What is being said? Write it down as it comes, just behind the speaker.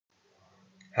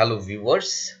Hello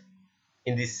viewers,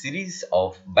 in this series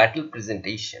of battle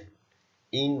presentation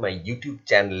in my YouTube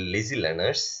channel Lazy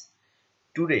Learners,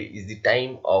 today is the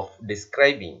time of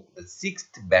describing the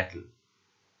sixth battle.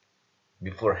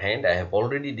 Beforehand, I have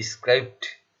already described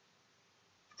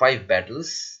 5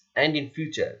 battles and in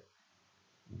future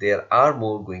there are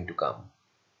more going to come.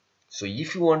 So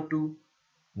if you want to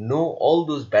know all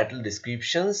those battle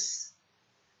descriptions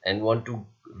and want to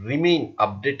remain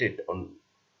updated on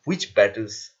which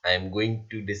battles I am going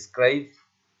to describe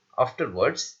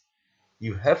afterwards,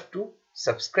 you have to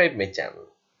subscribe my channel.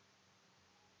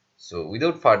 So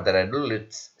without further ado,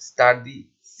 let's start the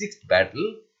sixth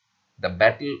battle, the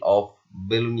Battle of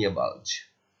Belonia Bulge.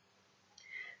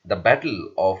 The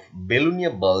Battle of Belonia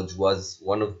Bulge was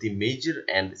one of the major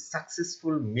and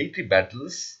successful military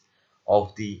battles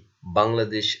of the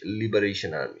Bangladesh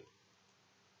Liberation Army.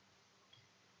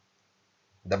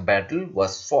 The battle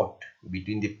was fought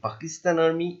between the Pakistan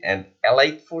Army and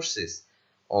Allied forces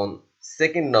on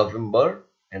 2nd November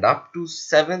and up to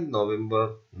 7th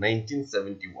November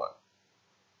 1971.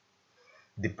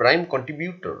 The prime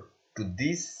contributor to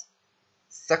this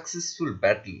successful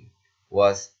battle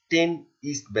was 10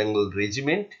 East Bengal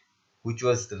Regiment, which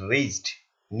was raised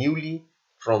newly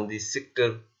from the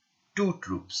Sector 2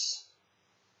 troops.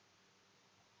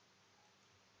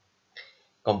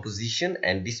 Composition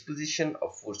and disposition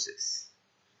of forces.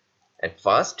 At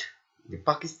first, the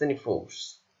Pakistani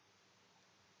force.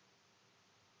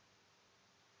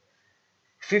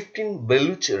 15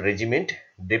 Baluch Regiment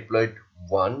deployed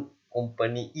 1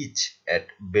 company each at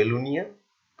Belonia,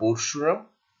 Porshuram,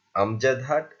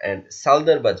 Amjadhat and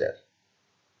Saldar Bazar.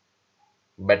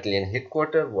 Battalion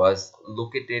headquarters was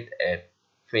located at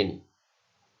Feni.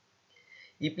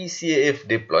 EPCAF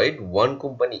deployed 1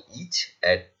 company each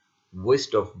at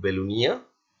west of Belonia,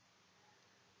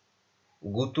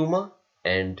 Gutuma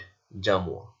and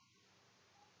Jammu.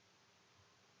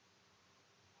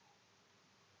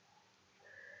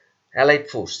 Allied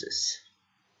forces.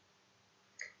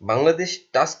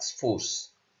 Bangladesh Task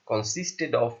Force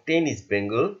consisted of 10 East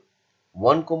Bengal,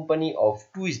 1 company of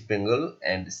 2 East Bengal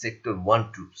and Sector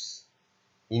 1 troops.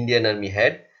 Indian Army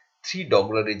had 3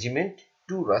 Dogra Regiment,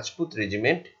 2 Rajput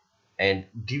Regiment and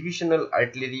Divisional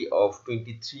Artillery of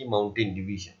 23 Mountain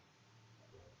Division.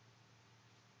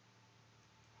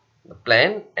 The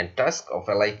plan and task of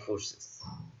Allied forces.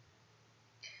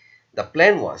 The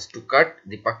plan was to cut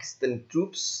the Pakistani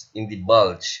troops in the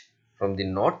Bulge from the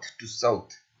north to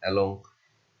south along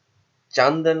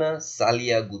Chandana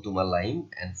Salia Gutuma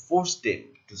line and force them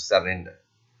to surrender.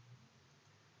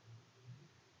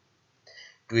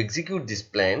 To execute this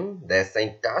plan, the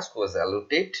assigned task was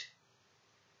allotted.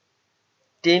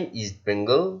 10 East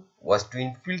Bengal was to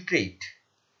infiltrate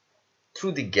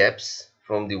through the gaps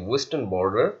from the western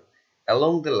border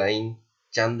along the line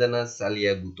Chandana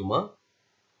Salia Gutuma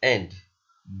and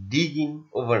dig in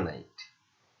overnight.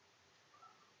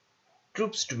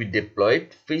 Troops to be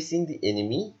deployed facing the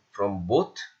enemy from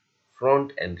both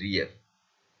front and rear.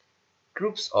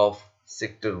 Troops of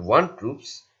Sector 1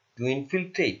 troops to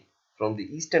infiltrate from the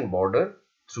eastern border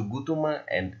through Gutuma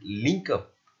and link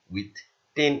up with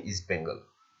 10 East Bengal.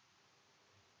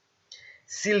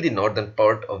 Seal the northern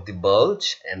part of the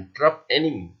Bulge and trap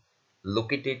enemy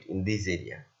located in this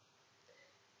area.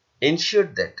 Ensure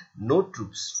that no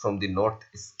troops from the north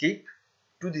escape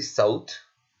to the south,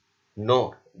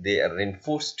 nor they are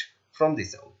reinforced from the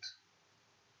south.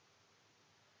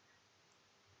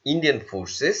 Indian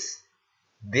forces,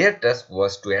 their task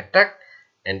was to attack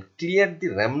and clear the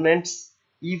remnants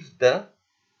if the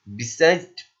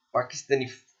besieged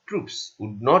Pakistani troops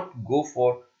would not go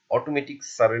for automatic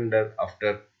surrender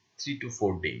after 3 to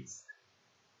 4 days.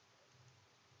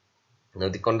 Now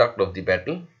the conduct of the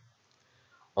battle.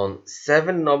 On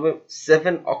 7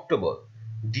 October,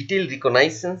 detailed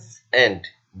reconnaissance and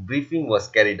briefing was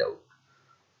carried out.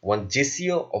 One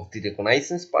JCO of the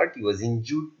reconnaissance party was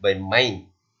injured by mine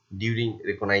during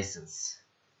reconnaissance.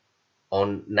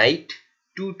 On night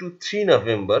 2 to 3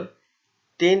 November,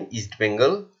 10 East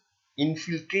Bengal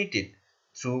infiltrated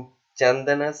through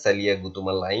Chandana Salia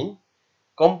Gutuma line,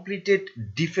 completed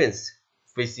defense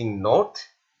facing north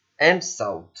and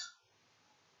south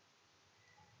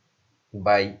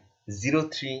by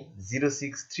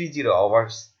 03:06:30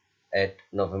 hours at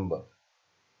November.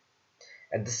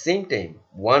 At the same time,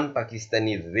 1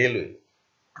 Pakistani railway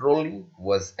trolley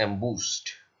was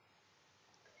ambushed.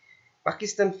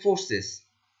 Pakistan forces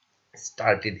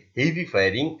started heavy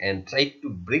firing and tried to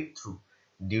break through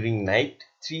during night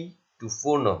 3 to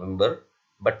 4 November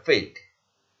but failed.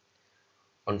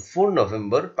 On 4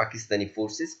 November, Pakistani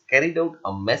forces carried out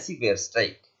a massive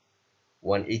airstrike.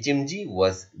 1 HMG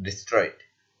was destroyed.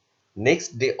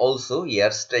 Next day also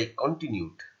airstrike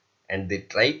continued and they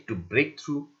tried to break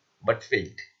through but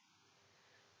failed.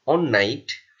 On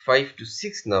night 5 to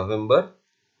 6 November,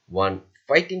 one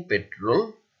fighting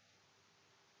patrol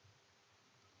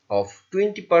of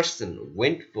 20 persons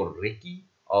went for recce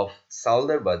of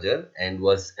Saldar Bazar and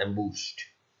was ambushed.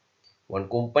 One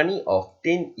company of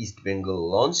 10 East Bengal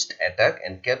launched attack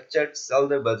and captured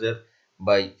Saldar Bazar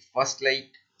by first light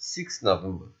 6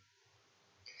 November.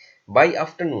 By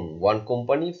afternoon, one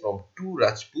company from 2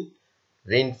 Rajput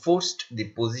reinforced the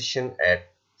position at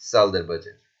Saldar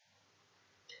Bazar.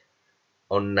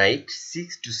 On night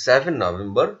 6 to 7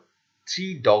 November,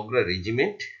 3 Dogra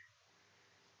regiment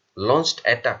launched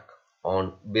attack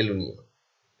on Belonia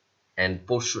and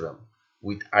Porshuram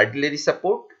with artillery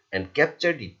support and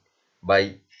captured it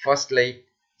by first light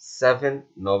 7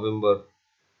 November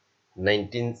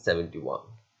 1971.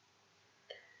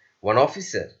 One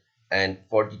officer and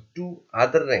 42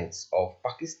 other ranks of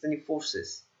Pakistani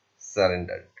forces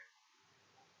surrendered.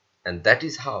 And that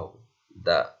is how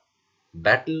the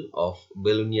Battle of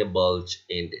Belonia Bulge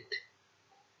ended.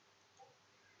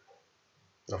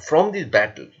 Now, from this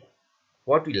battle,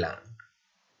 what we learned?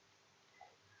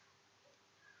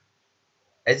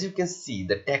 As you can see,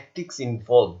 the tactics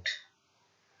involved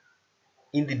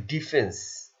in the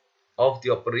defense of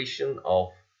the operation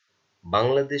of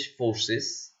Bangladesh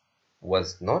forces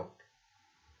was not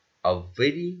a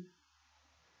very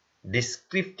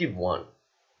descriptive one.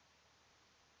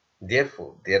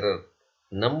 Therefore, there are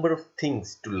a number of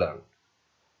things to learn,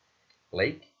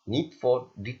 like need for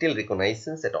detailed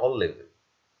reconnaissance at all levels.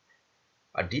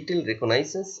 A detailed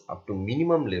reconnaissance up to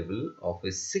minimum level of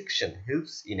a section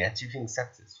helps in achieving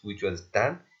success, which was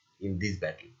done in this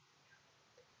battle.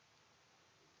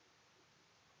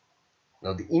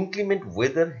 Now, the inclement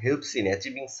weather helps in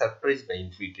achieving surprise by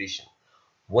infiltration.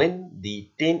 When the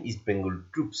 10 East Bengal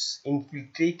troops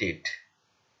infiltrated,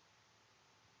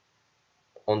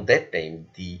 on that time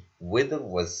the weather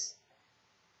was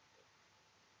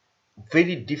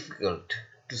very difficult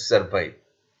to survive,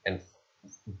 and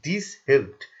this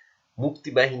helped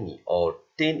Mukti Bahini or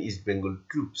 10 East Bengal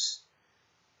troops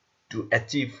to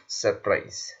achieve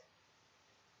surprise.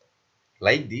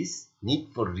 Like this, need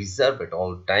for reserve at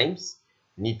all times,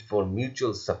 need for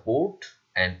mutual support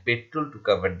and petrol to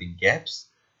cover the gaps,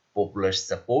 popular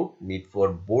support, need for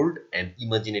bold and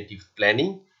imaginative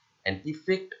planning, and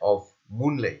effect of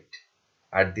moonlight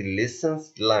are the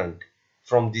lessons learned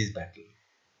from this battle.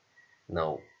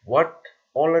 Now, what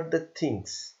all are the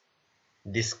things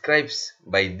describes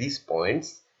by these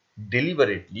points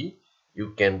deliberately,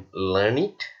 you can learn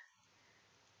it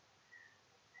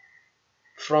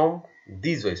from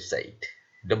this website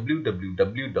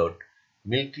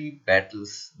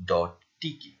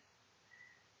www.militarybattles.tk.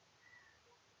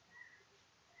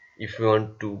 If you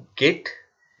want to get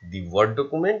the word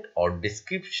document or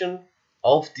description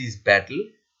of this battle,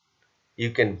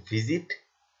 you can visit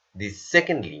the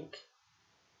second link.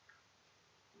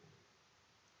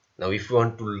 Now, if you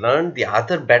want to learn the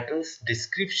other battles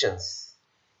descriptions,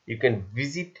 you can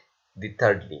visit the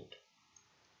third link.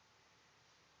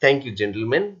 Thank you,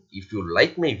 gentlemen. If you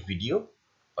like my video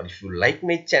or if you like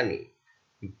my channel,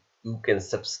 you can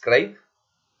subscribe.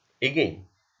 Again,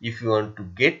 if you want to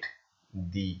get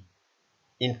the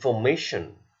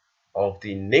information of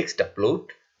the next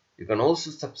upload, you can also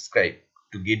subscribe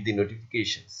to get the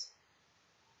notifications.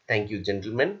 Thank you,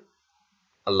 gentlemen.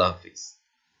 Allah Hafiz.